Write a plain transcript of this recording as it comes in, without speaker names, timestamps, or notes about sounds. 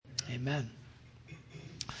Amen.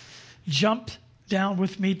 Jump down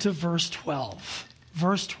with me to verse 12.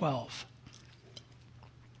 Verse 12.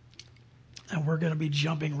 And we're going to be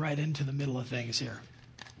jumping right into the middle of things here.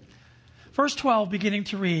 Verse 12, beginning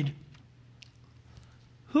to read,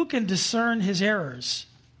 "Who can discern his errors?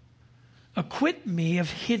 Acquit me of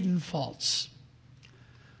hidden faults.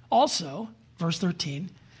 Also," verse 13,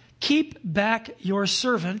 "keep back your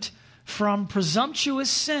servant from presumptuous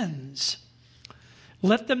sins.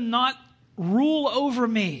 Let them not rule over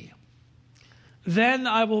me. Then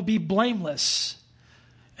I will be blameless,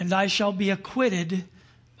 and I shall be acquitted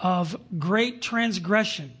of great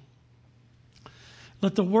transgression.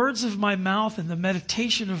 Let the words of my mouth and the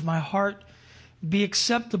meditation of my heart be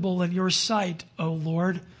acceptable in your sight, O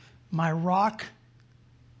Lord, my rock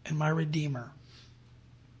and my redeemer."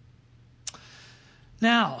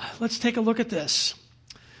 Now, let's take a look at this.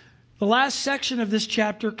 The last section of this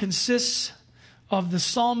chapter consists of the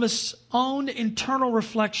psalmist's own internal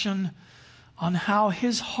reflection on how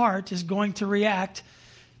his heart is going to react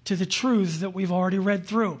to the truths that we've already read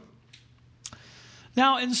through.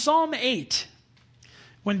 Now, in Psalm 8,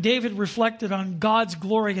 when David reflected on God's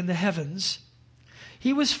glory in the heavens,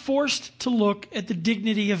 he was forced to look at the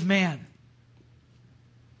dignity of man.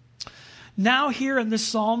 Now here in this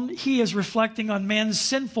psalm, he is reflecting on man's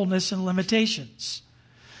sinfulness and limitations.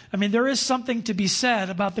 I mean, there is something to be said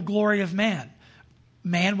about the glory of man.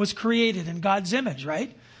 Man was created in God's image,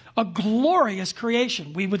 right? A glorious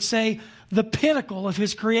creation. We would say the pinnacle of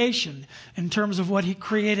his creation in terms of what he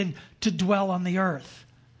created to dwell on the earth.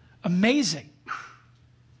 Amazing.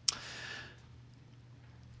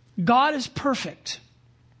 God is perfect,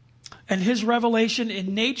 and his revelation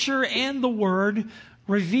in nature and the Word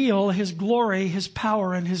reveal his glory, his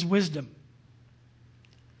power, and his wisdom.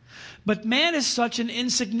 But man is such an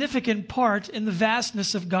insignificant part in the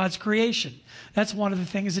vastness of God's creation. That's one of the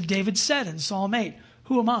things that David said in Psalm 8.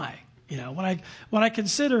 Who am I? You know, when I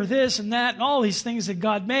consider this and that and all these things that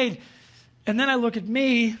God made, and then I look at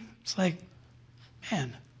me, it's like,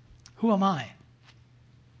 man, who am I?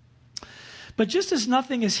 But just as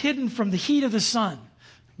nothing is hidden from the heat of the sun,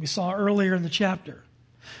 we saw earlier in the chapter,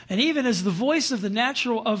 and even as the voice of the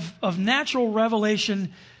natural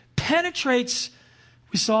revelation penetrates,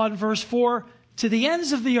 we saw in verse 4, to the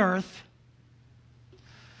ends of the earth,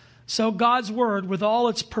 so God's word, with all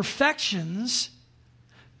its perfections,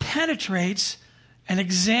 penetrates and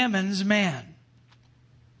examines man.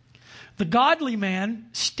 The godly man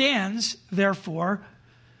stands, therefore,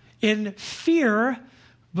 in fear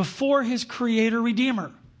before his Creator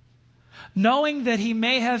Redeemer, knowing that he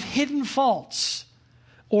may have hidden faults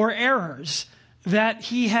or errors that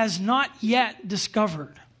he has not yet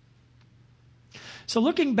discovered. So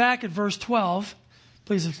looking back at verse 12,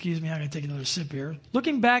 please excuse me, I'm going to take another sip here.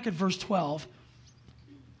 Looking back at verse 12,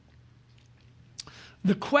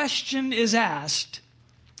 the question is asked,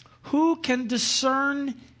 who can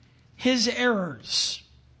discern his errors?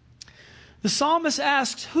 The psalmist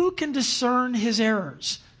asks, who can discern his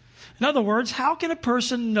errors? In other words, how can a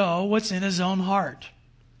person know what's in his own heart?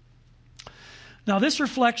 Now, this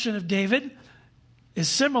reflection of David is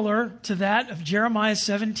similar to that of Jeremiah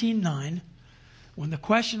 17:9, when the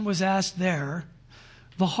question was asked there,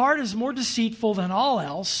 the heart is more deceitful than all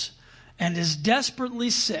else and is desperately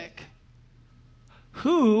sick.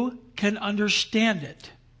 Who can understand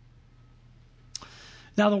it?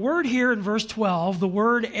 Now, the word here in verse 12, the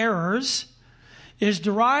word errors, is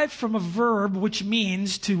derived from a verb which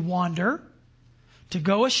means to wander, to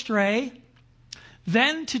go astray,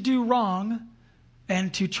 then to do wrong,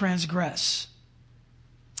 and to transgress.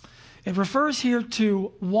 It refers here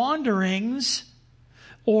to wanderings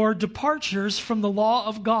or departures from the law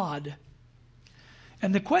of God.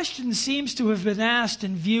 And the question seems to have been asked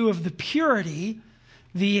in view of the purity,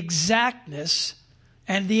 the exactness,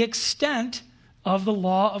 and the extent of the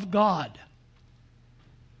law of God.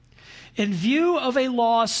 In view of a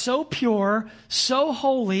law so pure, so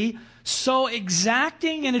holy, so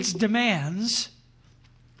exacting in its demands,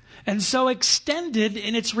 and so extended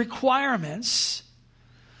in its requirements,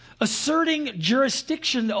 asserting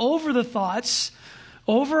jurisdiction over the thoughts,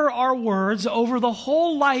 over our words, over the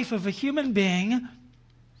whole life of a human being,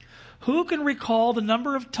 who can recall the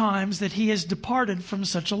number of times that he has departed from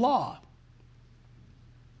such a law?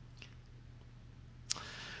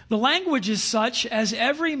 The language is such as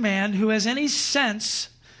every man who has any sense,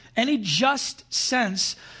 any just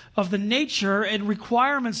sense of the nature and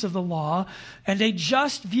requirements of the law and a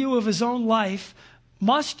just view of his own life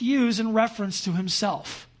must use in reference to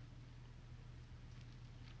himself.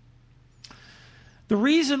 The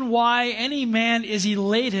reason why any man is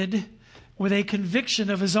elated with a conviction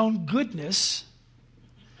of his own goodness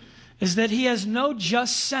is that he has no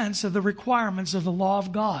just sense of the requirements of the law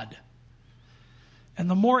of God. And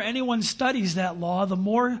the more anyone studies that law, the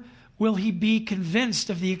more will he be convinced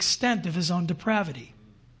of the extent of his own depravity.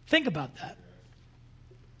 Think about that.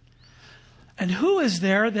 And who is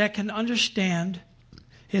there that can understand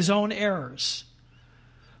his own errors?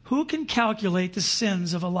 Who can calculate the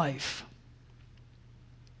sins of a life?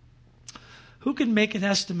 Who can make an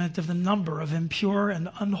estimate of the number of impure and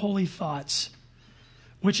unholy thoughts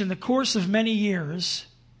which in the course of many years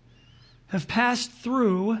have passed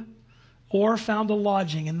through or found a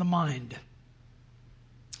lodging in the mind?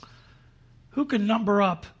 Who can number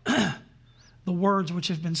up the words which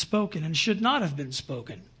have been spoken and should not have been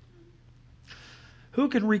spoken? Who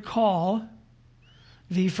can recall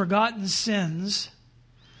the forgotten sins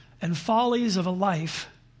and follies of a life,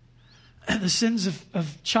 the sins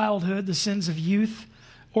of childhood, the sins of youth,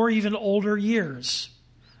 or even older years?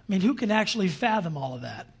 I mean, who can actually fathom all of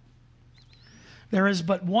that? There is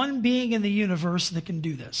but one being in the universe that can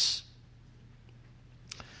do this.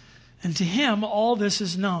 And to him, all this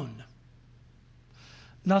is known.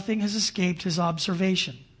 Nothing has escaped his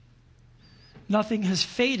observation. Nothing has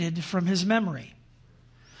faded from his memory.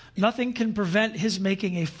 Nothing can prevent his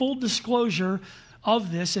making a full disclosure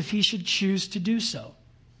of this if he should choose to do so.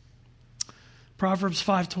 Proverbs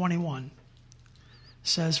 5:21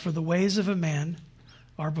 says, "For the ways of a man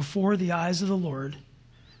are before the eyes of the Lord,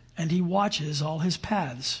 and he watches all his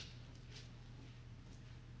paths."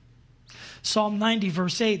 Psalm 90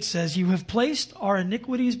 verse 8 says, "You have placed our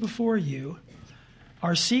iniquities before you,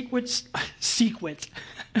 our secret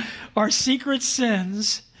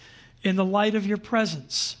sins in the light of your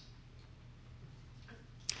presence."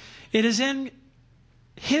 It is in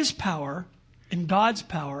his power, in God's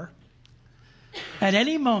power, at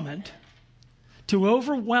any moment to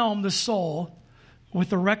overwhelm the soul with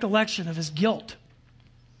the recollection of his guilt.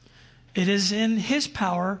 It is in his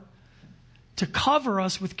power to cover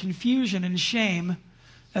us with confusion and shame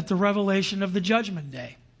at the revelation of the judgment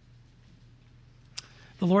day.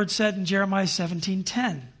 The Lord said in Jeremiah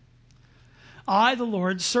 17:10, "I, the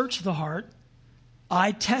Lord, search the heart.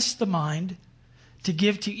 I test the mind to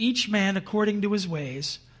give to each man according to his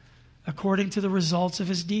ways, according to the results of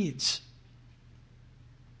his deeds."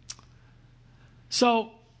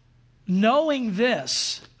 So, knowing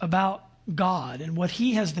this about God and what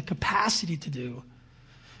he has the capacity to do,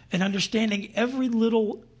 and understanding every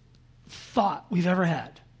little thought we've ever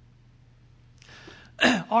had,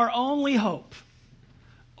 our only hope,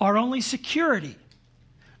 our only security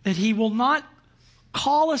that he will not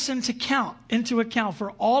call us into account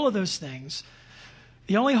for all of those things,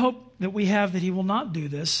 the only hope that we have that he will not do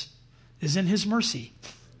this is in his mercy.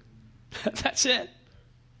 That's it.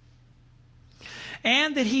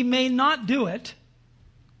 And that he may not do it,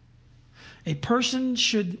 a person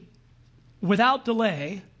should, without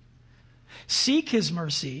delay, seek his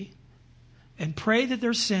mercy and pray that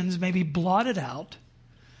their sins may be blotted out,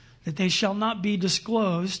 that they shall not be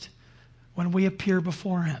disclosed when we appear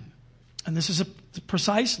before him. And this is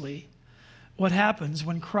precisely what happens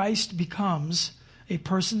when Christ becomes a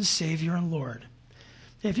person's Savior and Lord.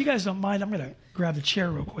 Hey, if you guys don't mind, I'm going to grab the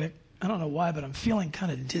chair real quick. I don't know why, but I'm feeling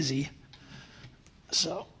kind of dizzy.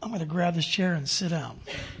 So I'm going to grab this chair and sit down.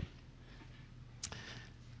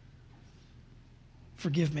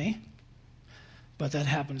 Forgive me, but that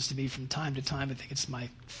happens to me from time to time. I think it's my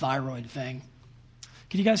thyroid thing.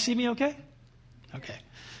 Can you guys see me okay? Okay.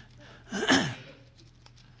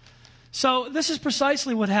 So this is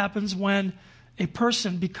precisely what happens when a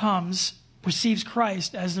person receives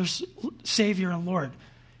Christ as their Savior and Lord.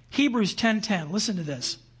 Hebrews 10:10. Listen to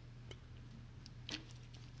this.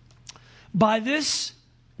 "By this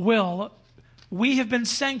will we have been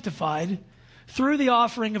sanctified through the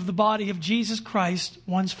offering of the body of Jesus Christ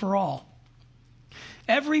once for all.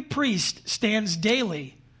 Every priest stands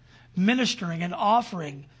daily ministering and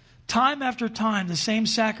offering time after time the same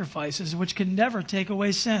sacrifices which can never take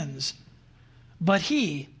away sins. But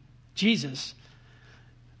he," Jesus,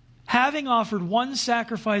 "having offered one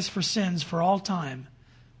sacrifice for sins for all time,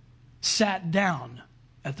 sat down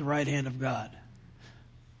at the right hand of God."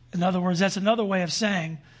 In other words, that's another way of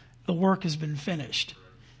saying the work has been finished.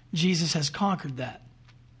 Jesus has conquered that.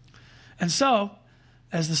 And so,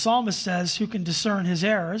 as the psalmist says, who can discern his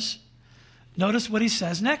errors? Notice what he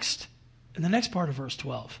says next, in the next part of verse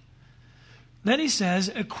 12. Then he says,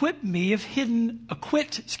 acquit me of hidden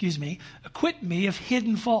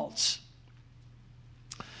faults.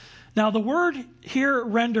 Now the word here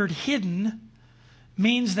rendered hidden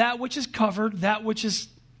means that which is covered, that which is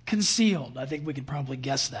concealed. I think we could probably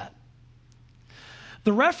guess that.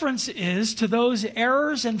 The reference is to those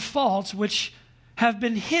errors and faults which have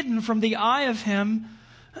been hidden from the eye of him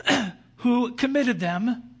who committed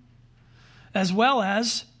them, as well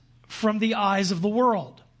as from the eyes of the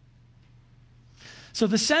world. So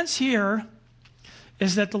the sense here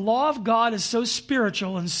is that the law of God is so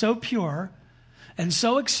spiritual and so pure and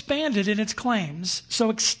so expanded in its claims,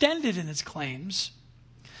 so extended in its claims,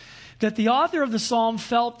 that the author of the psalm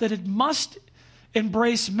felt that it must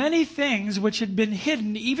embrace many things which had been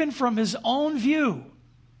hidden even from his own view.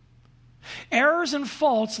 Errors and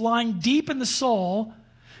faults lying deep in the soul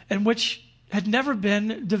and which had never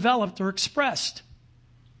been developed or expressed.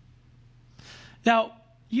 Now,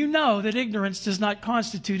 you know that ignorance does not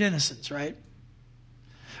constitute innocence, right?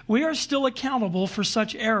 We are still accountable for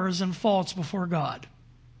such errors and faults before God.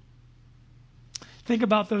 Think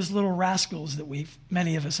about those little rascals that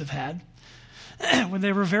many of us have had when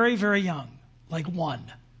they were very, very young, like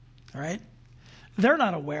 1, all right? They're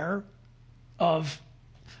not aware of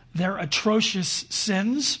their atrocious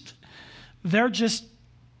sins. They're just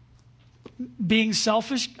being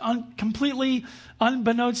selfish, completely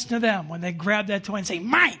unbeknownst to them when they grab that toy and say,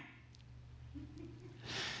 mine.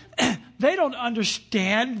 They don't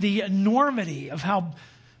understand the enormity of how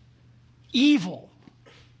evil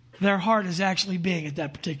their heart is actually being at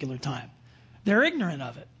that particular time. They're ignorant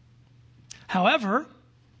of it. However,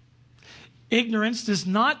 ignorance does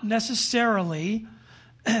not necessarily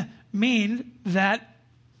mean that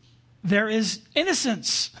there is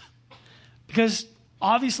innocence, because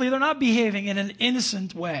obviously they're not behaving in an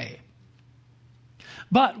innocent way.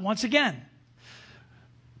 But once again,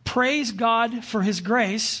 praise God for his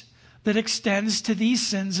grace that extends to these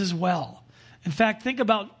sins as well. In fact, think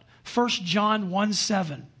about 1 John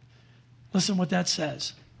 1:7. Listen what that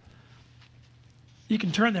says. You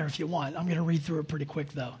can turn there if you want. I'm going to read through it pretty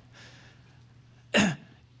quick, though.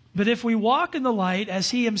 But if we walk in the light as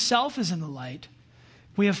he himself is in the light,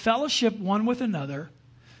 we have fellowship one with another,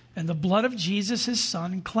 and the blood of Jesus, his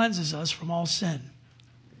Son, cleanses us from all sin.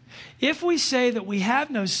 If we say that we have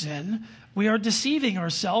no sin, we are deceiving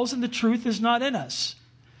ourselves, and the truth is not in us.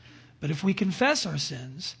 But if we confess our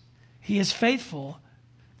sins, he is faithful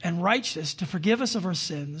and righteous to forgive us of our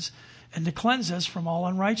sins and to cleanse us from all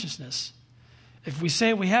unrighteousness. If we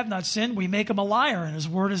say we have not sinned, we make him a liar, and his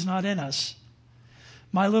word is not in us.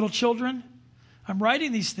 My little children, I'm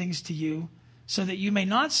writing these things to you so that you may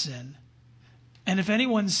not sin. And if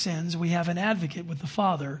anyone sins, we have an advocate with the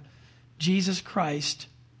Father, Jesus Christ,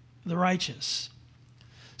 the righteous.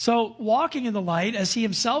 So walking in the light as he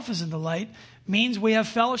himself is in the light means we have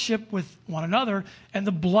fellowship with one another, and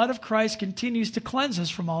the blood of Christ continues to cleanse us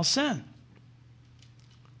from all sin.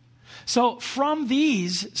 So from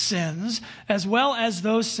these sins, as well as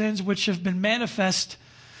those sins which have been manifest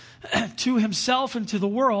to himself and to the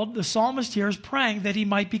world, the psalmist here is praying that he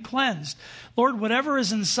might be cleansed. Lord, whatever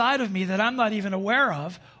is inside of me that I'm not even aware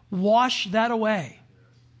of, wash that away.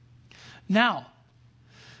 Now,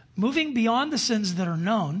 moving beyond the sins that are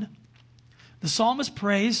known, the psalmist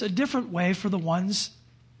prays a different way for the ones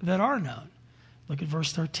that are known. Look at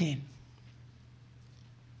verse 13.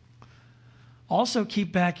 Also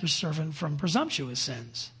keep back your servant from presumptuous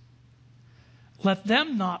sins. Let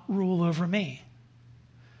them not rule over me.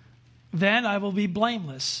 Then I will be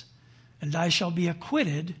blameless, and I shall be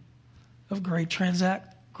acquitted of great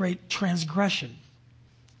transgression.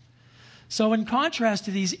 So in contrast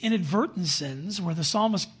to these inadvertent sins, where the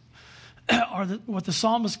psalmist are what the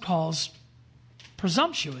psalmist calls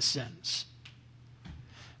presumptuous sins.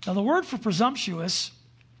 Now, the word for presumptuous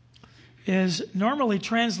is normally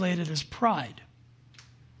translated as pride.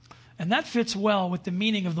 And that fits well with the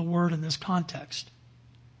meaning of the word in this context.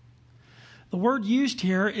 The word used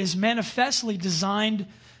here is manifestly designed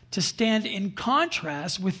to stand in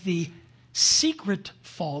contrast with the secret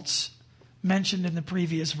faults mentioned in the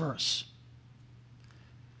previous verse.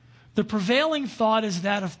 The prevailing thought is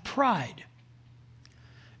that of pride.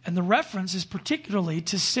 And the reference is particularly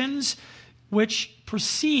to sins which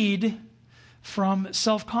proceed from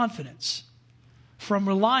self-confidence, from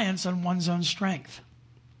reliance on one's own strength.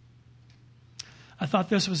 I thought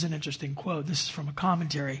this was an interesting quote. This is from a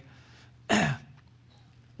commentary.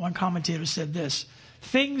 One commentator said this: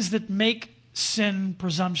 things that make sin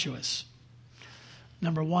presumptuous.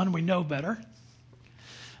 Number 1, we know better.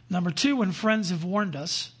 Number 2, when friends have warned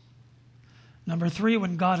us. Number 3,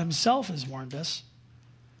 when God himself has warned us.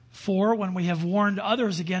 4, when we have warned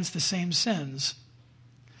others against the same sins.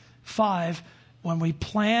 5, when we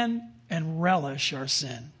plan and relish our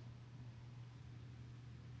sin.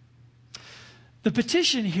 The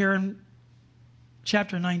petition here in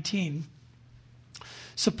chapter 19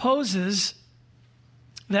 supposes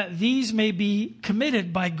that these may be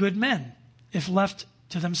committed by good men if left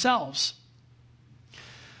to themselves.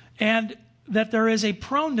 and that there is a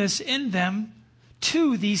proneness in them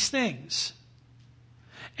to these things,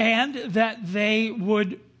 and that they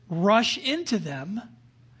would rush into them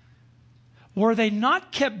were they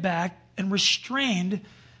not kept back and restrained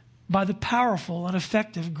by the powerful and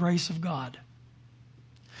effective grace of God.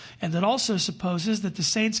 And that also supposes that the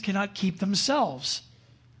saints cannot keep themselves,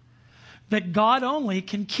 that God only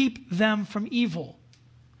can keep them from evil.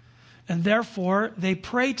 And therefore, they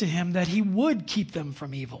pray to him that he would keep them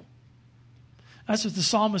from evil. That's what the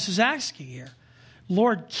psalmist is asking here.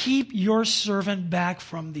 Lord, keep your servant back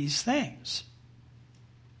from these things.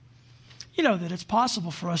 You know that it's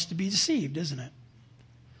possible for us to be deceived, isn't it?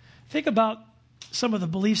 Think about some of the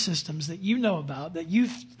belief systems that you know about, that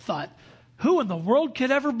you've thought, who in the world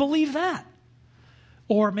could ever believe that?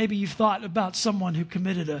 Or maybe you've thought about someone who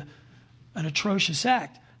committed an atrocious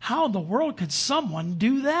act. How in the world could someone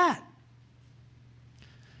do that?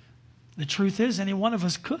 The truth is, any one of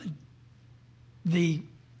us could. The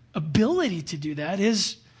ability to do that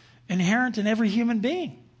is inherent in every human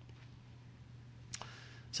being.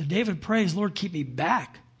 So David prays, Lord, keep me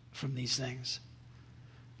back from these things.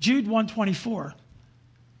 Jude 1:24.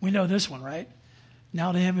 We know this one, right?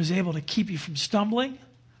 Now to him who is able to keep you from stumbling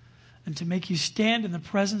and to make you stand in the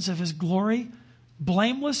presence of his glory,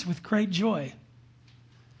 blameless with great joy.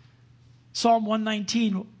 Psalm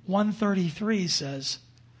 119, 133 says,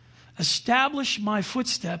 establish my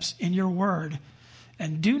footsteps in your word,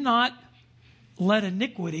 and do not let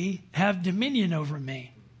iniquity have dominion over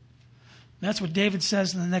me. That's what David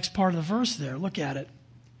says in the next part of the verse there. Look at it.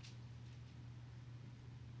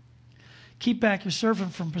 Keep back your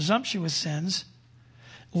servant from presumptuous sins.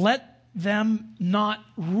 Let them not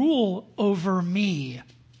rule over me.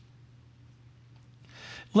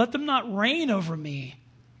 Let them not reign over me.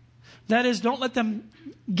 That is, don't let them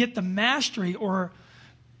get the mastery or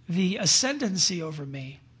the ascendancy over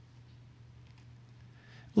me.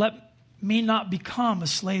 Let me not become a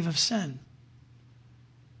slave of sin,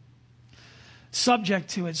 subject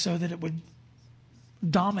to it so that it would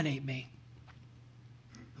dominate me.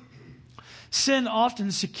 Sin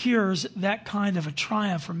often secures that kind of a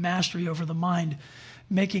triumph or mastery over the mind,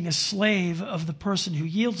 making a slave of the person who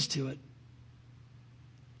yields to it.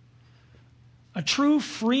 A true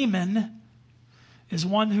freeman is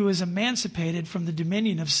one who is emancipated from the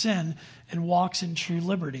dominion of sin and walks in true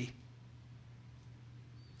liberty.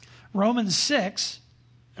 Romans 6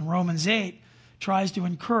 and Romans 8 tries to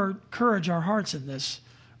encourage our hearts in this.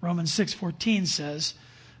 Romans 6:14 says,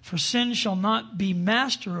 for sin shall not be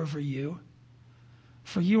master over you,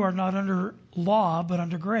 for you are not under law, but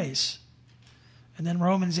under grace. And then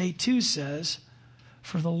Romans 8:2 says,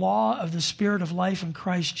 for the law of the Spirit of life in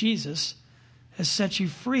Christ Jesus has set you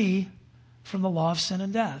free from the law of sin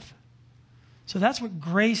and death. So that's what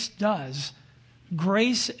grace does.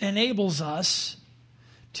 Grace enables us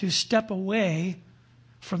to step away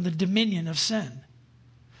from the dominion of sin.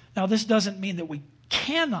 Now, this doesn't mean that we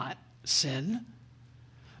cannot sin,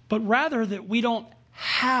 but rather that we don't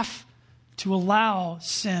have to allow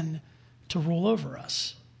sin to rule over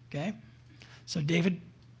us. Okay? So David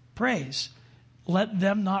prays, let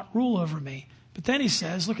them not rule over me. But then he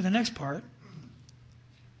says, look at the next part,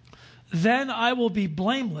 then I will be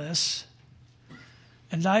blameless,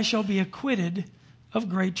 and I shall be acquitted of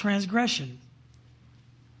great transgression.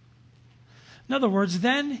 In other words,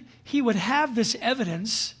 then he would have this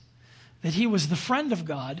evidence that he was the friend of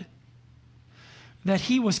God, that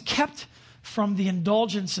he was kept from the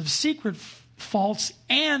indulgence of secret faults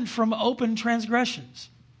and from open transgressions.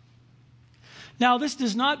 Now, this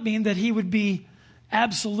does not mean that he would be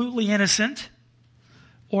absolutely innocent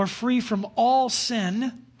or free from all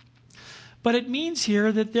sin, but it means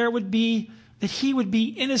here that that he would be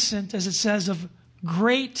innocent, as it says, of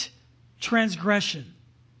great transgression.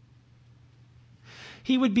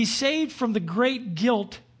 He would be saved from the great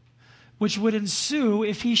guilt which would ensue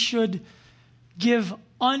if he should give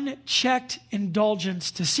unchecked indulgence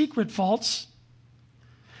to secret faults,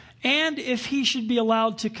 and if he should be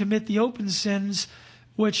allowed to commit the open sins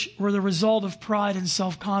which were the result of pride and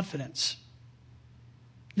self-confidence.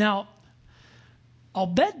 Now, I'll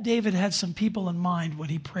bet David had some people in mind when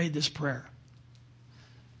he prayed this prayer.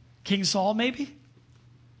 King Saul, maybe?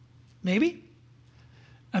 Maybe?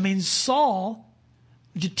 I mean, Saul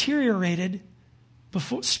deteriorated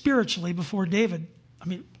spiritually before David. I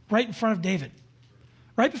mean, right in front of David.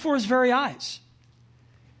 Right before his very eyes.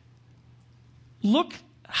 Look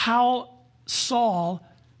how Saul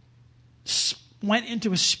went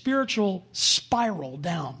into a spiritual spiral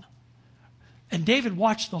down. And David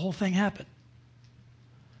watched the whole thing happen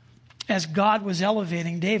as God was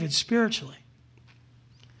elevating David spiritually.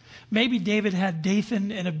 Maybe David had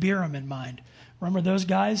Dathan and Abiram in mind. Remember those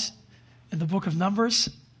guys in the book of Numbers?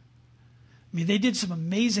 I mean, they did some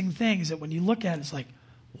amazing things that when you look at it, it's like,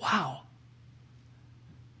 wow.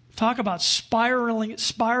 Talk about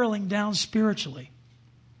spiraling down spiritually.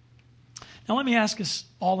 Now let me ask us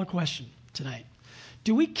all a question tonight.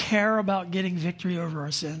 Do we care about getting victory over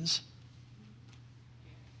our sins?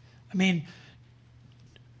 I mean,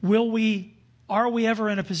 are we ever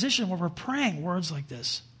in a position where we're praying words like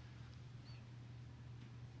this?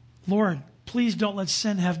 Lord, please don't let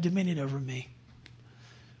sin have dominion over me.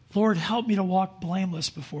 Lord, help me to walk blameless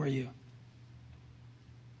before you.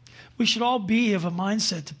 We should all be of a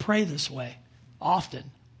mindset to pray this way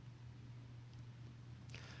often.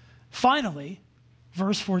 Finally,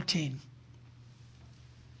 verse 14.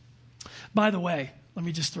 By the way, let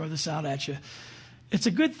me just throw this out at you. It's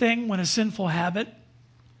a good thing when a sinful habit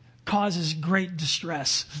causes great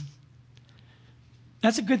distress.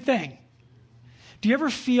 That's a good thing. Do you ever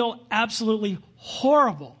feel absolutely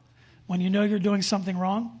horrible when you know you're doing something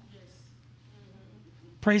wrong? Yes.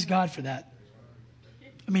 Praise God for that.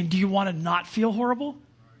 I mean, do you want to not feel horrible?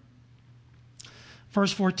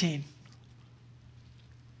 Verse 14.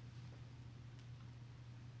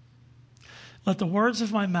 Let the words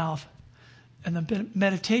of my mouth and the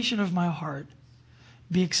meditation of my heart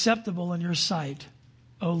be acceptable in your sight,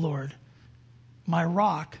 O Lord, my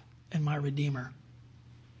rock and my redeemer.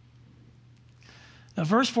 Now,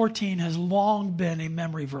 verse 14 has long been a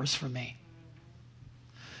memory verse for me.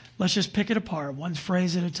 Let's just pick it apart, one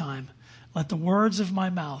phrase at a time. Let the words of my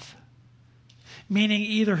mouth, meaning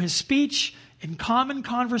either his speech in common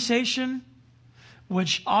conversation,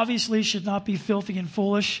 which obviously should not be filthy and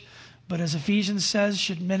foolish, but as Ephesians says,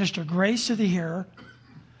 should minister grace to the hearer,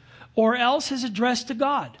 or else his address to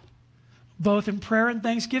God, both in prayer and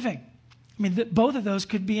thanksgiving. I mean, both of those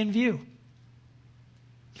could be in view.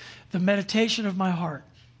 The meditation of my heart,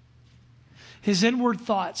 his inward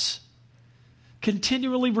thoughts,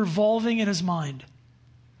 continually revolving in his mind.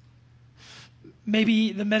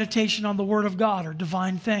 Maybe the meditation on the Word of God or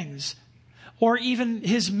divine things, or even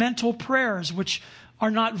his mental prayers, which are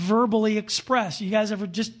not verbally expressed. You guys ever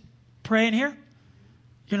just pray in here?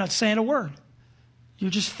 You're not saying a word. You're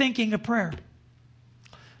just thinking a prayer.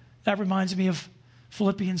 That reminds me of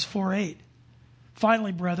Philippians 4:8.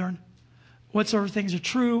 Finally, brethren, whatsoever things are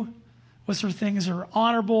true, whatsoever things are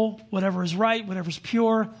honorable, whatever is right, whatever is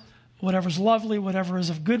pure, whatever is lovely, whatever is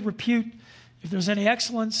of good repute, if there's any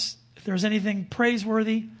excellence, if there's anything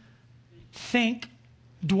praiseworthy, think,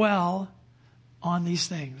 dwell on these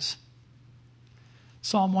things.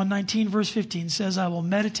 Psalm 119 verse 15 says, I will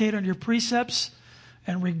meditate on your precepts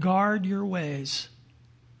and regard your ways.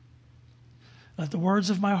 Let the words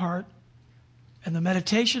of my heart and the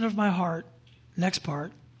meditation of my heart, next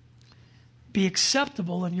part, be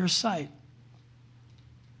acceptable in your sight.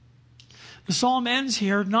 The psalm ends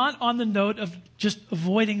here not on the note of just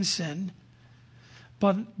avoiding sin,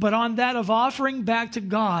 but on that of offering back to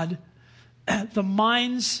God the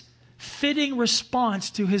mind's fitting response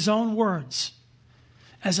to his own words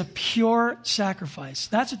as a pure sacrifice.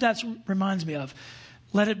 That's what that reminds me of.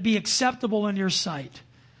 Let it be acceptable in your sight.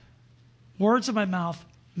 Words of my mouth,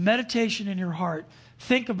 meditation in your heart.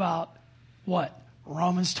 Think about what?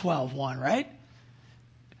 Romans 12:1, right?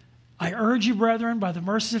 I urge you, brethren, by the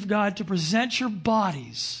mercies of God, to present your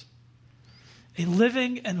bodies a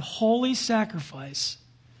living and holy sacrifice,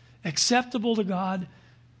 acceptable to God,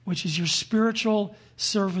 which is your spiritual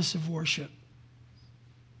service of worship.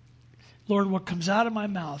 Lord, what comes out of my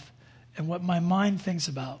mouth and what my mind thinks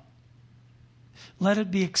about, let it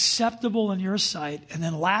be acceptable in your sight. And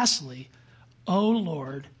then lastly, O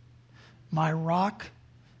Lord, my rock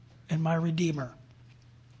and my redeemer.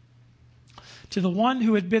 To the one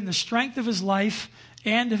who had been the strength of his life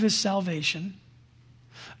and of his salvation,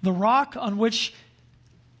 the rock on which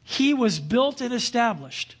he was built and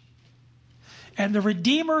established, and the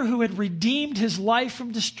Redeemer who had redeemed his life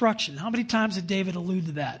from destruction. How many times did David allude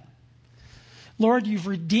to that? Lord, you've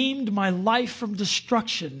redeemed my life from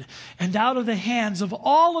destruction and out of the hands of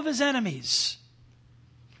all of his enemies.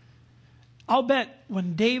 I'll bet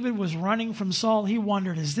when David was running from Saul, he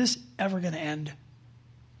wondered, is this ever going to end?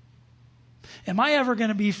 Am I ever going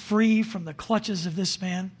to be free from the clutches of this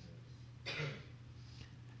man?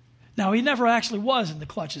 Now, he never actually was in the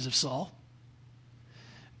clutches of Saul,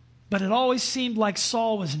 but it always seemed like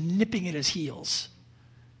Saul was nipping at his heels.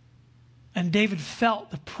 And David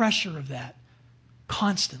felt the pressure of that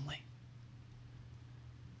constantly.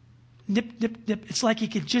 Nip, nip, nip. It's like he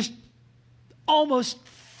could just almost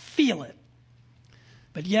feel it.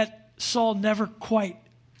 But yet, Saul never quite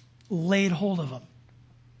laid hold of him.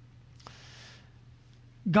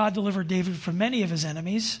 God delivered David from many of his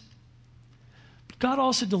enemies, but God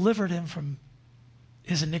also delivered him from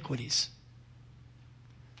his iniquities.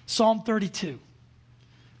 Psalm 32,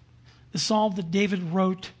 the psalm that David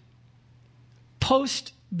wrote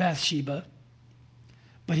post Bathsheba,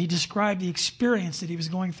 but he described the experience that he was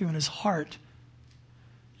going through in his heart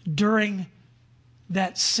during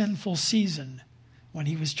that sinful season when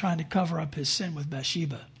he was trying to cover up his sin with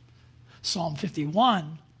Bathsheba. Psalm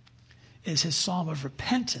 51 is his psalm of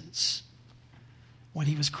repentance when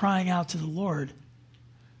he was crying out to the Lord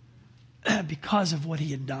because of what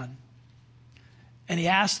he had done. And he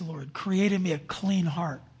asked the Lord, create in me a clean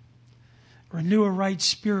heart, renew a right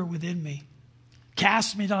spirit within me,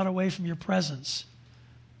 cast me not away from your presence.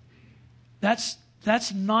 That's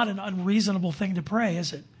not an unreasonable thing to pray,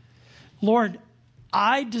 is it? Lord,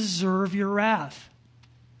 I deserve your wrath.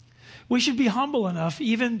 We should be humble enough,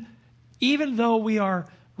 even though we are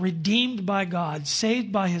redeemed by God,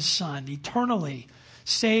 saved by his Son, eternally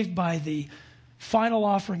saved by the final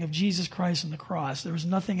offering of Jesus Christ on the cross. There was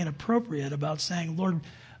nothing inappropriate about saying, Lord,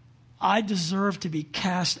 I deserve to be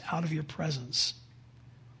cast out of your presence.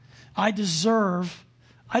 I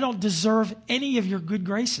don't deserve any of your good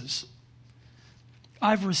graces.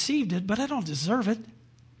 I've received it, but I don't deserve it.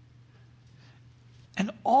 And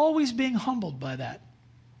always being humbled by that.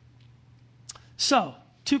 So,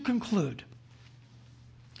 to conclude,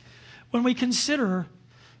 when we consider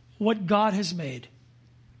what God has made,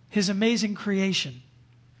 his amazing creation,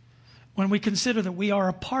 when we consider that we are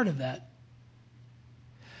a part of that,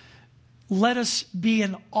 let us be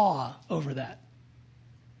in awe over that.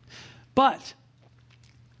 But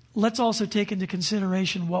let's also take into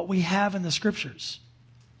consideration what we have in the Scriptures.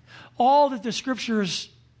 All that the Scriptures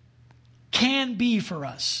can be for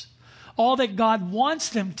us, all that God wants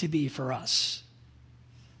them to be for us,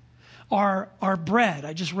 are bread.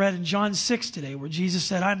 I just read in John 6 today where Jesus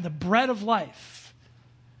said, I'm the bread of life.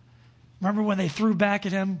 Remember when they threw back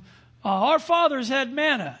at him, our fathers had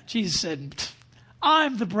manna. Jesus said,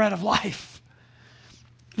 I'm the bread of life.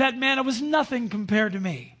 That manna was nothing compared to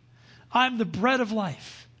me. I'm the bread of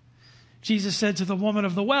life. Jesus said to the woman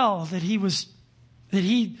of the well that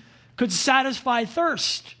he could satisfy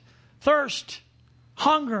thirst,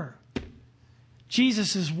 hunger.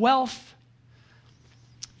 Jesus is wealth.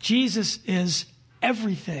 Jesus is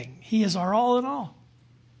everything. He is our all in all.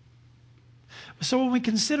 So when we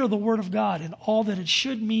consider the Word of God and all that it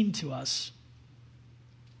should mean to us,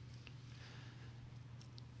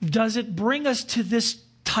 does it bring us to this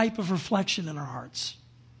type of reflection in our hearts?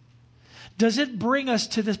 Does it bring us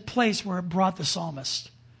to this place where it brought the psalmist?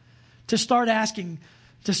 To start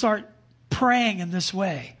praying in this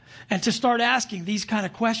way, and to start asking these kind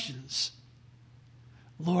of questions.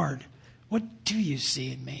 Lord, what do you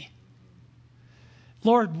see in me?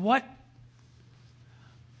 Lord, what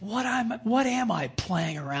am I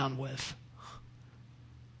playing around with?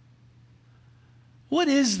 What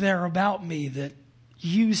is there about me that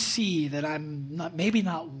you see that I'm maybe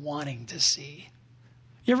not wanting to see?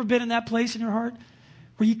 You ever been in that place in your heart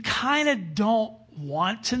where you kind of don't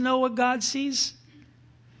want to know what God sees?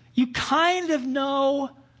 You kind of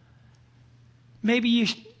know maybe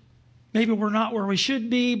we're not where we should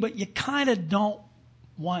be, but you kind of don't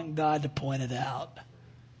want God to point it out.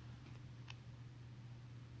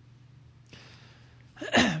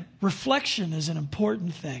 Reflection is an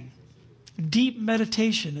important thing. Deep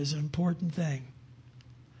meditation is an important thing.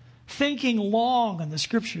 Thinking long on the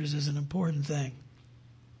Scriptures is an important thing.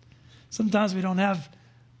 Sometimes we don't have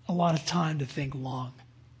a lot of time to think long.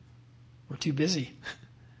 We're too busy.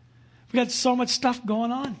 We got so much stuff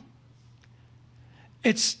going on.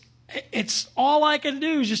 It's all I can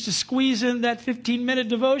do is just to squeeze in that 15-minute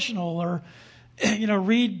devotional or,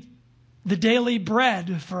 read the daily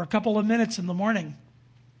bread for a couple of minutes in the morning.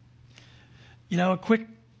 A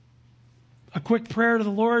quick prayer to the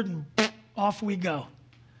Lord, and off we go.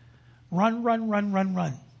 Run.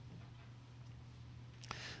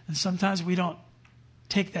 And sometimes we don't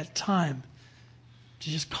take that time to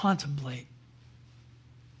just contemplate.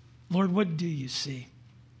 Lord, what do you see?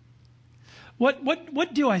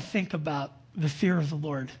 What do I think about the fear of the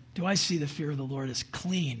Lord? Do I see the fear of the Lord as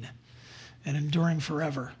clean and enduring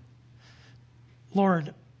forever?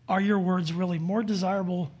 Lord, are your words really more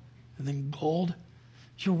desirable than gold?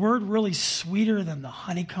 Is your word really sweeter than the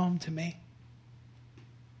honeycomb to me?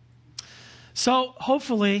 So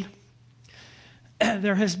hopefully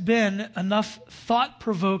there has been enough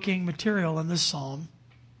thought-provoking material in this psalm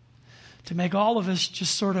to make all of us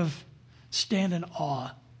just sort of stand in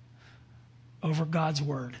awe over God's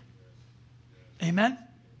word. Amen?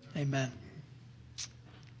 Amen.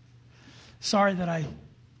 Sorry that I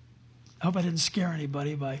I hope I didn't scare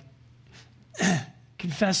anybody by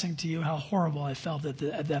confessing to you how horrible I felt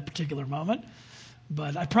at that particular moment.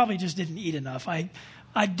 But I probably just didn't eat enough. I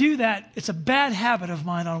do that. It's a bad habit of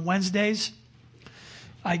mine on Wednesdays.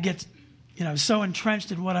 I get, so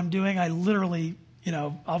entrenched in what I'm doing. I literally,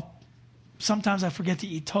 sometimes I forget to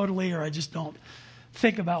eat totally, or I just don't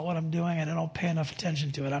think about what I'm doing and I don't pay enough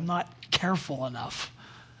attention to it. I'm not careful enough.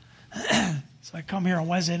 So I come here on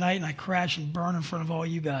Wednesday night and I crash and burn in front of all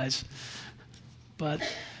you guys. But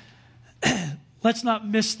let's not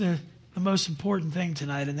miss the most important thing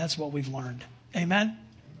tonight, and that's what we've learned. Amen?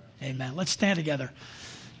 Amen. Let's stand together.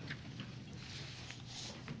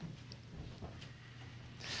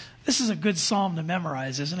 This is a good psalm to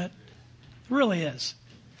memorize, isn't it? It really is.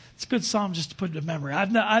 It's a good psalm just to put to memory.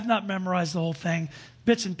 I've not memorized the whole thing,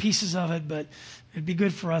 bits and pieces of it, but it'd be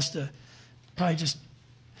good for us to probably just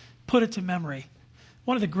put it to memory.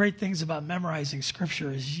 One of the great things about memorizing Scripture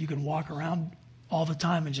is you can walk around all the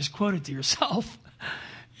time and just quote it to yourself.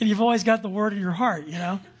 And you've always got the word in your heart,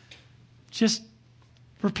 Just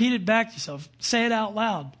repeat it back to yourself. Say it out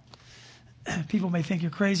loud. People may think you're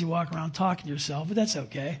crazy walking around talking to yourself, but that's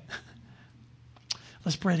okay.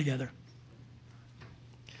 Let's pray together.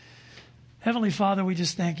 Heavenly Father, we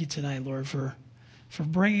just thank you tonight, Lord, for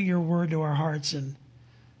bringing your word to our hearts, and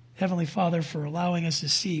Heavenly Father, for allowing us to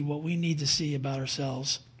see what we need to see about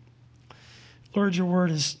ourselves. Lord, your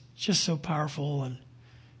word is just so powerful and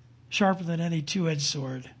sharper than any two-edged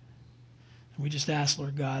sword. And we just ask,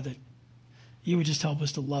 Lord God, that you would just help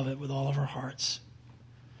us to love it with all of our hearts.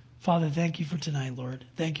 Father, thank you for tonight, Lord.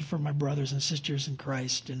 Thank you for my brothers and sisters in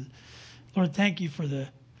Christ. And Lord, thank you for the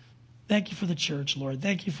church, Lord.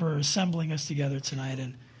 Thank you for assembling us together tonight.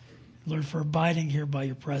 And Lord, for abiding here by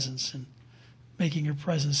your presence and making your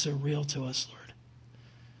presence so real to us, Lord.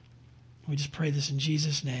 We just pray this in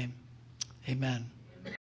Jesus' name. Amen.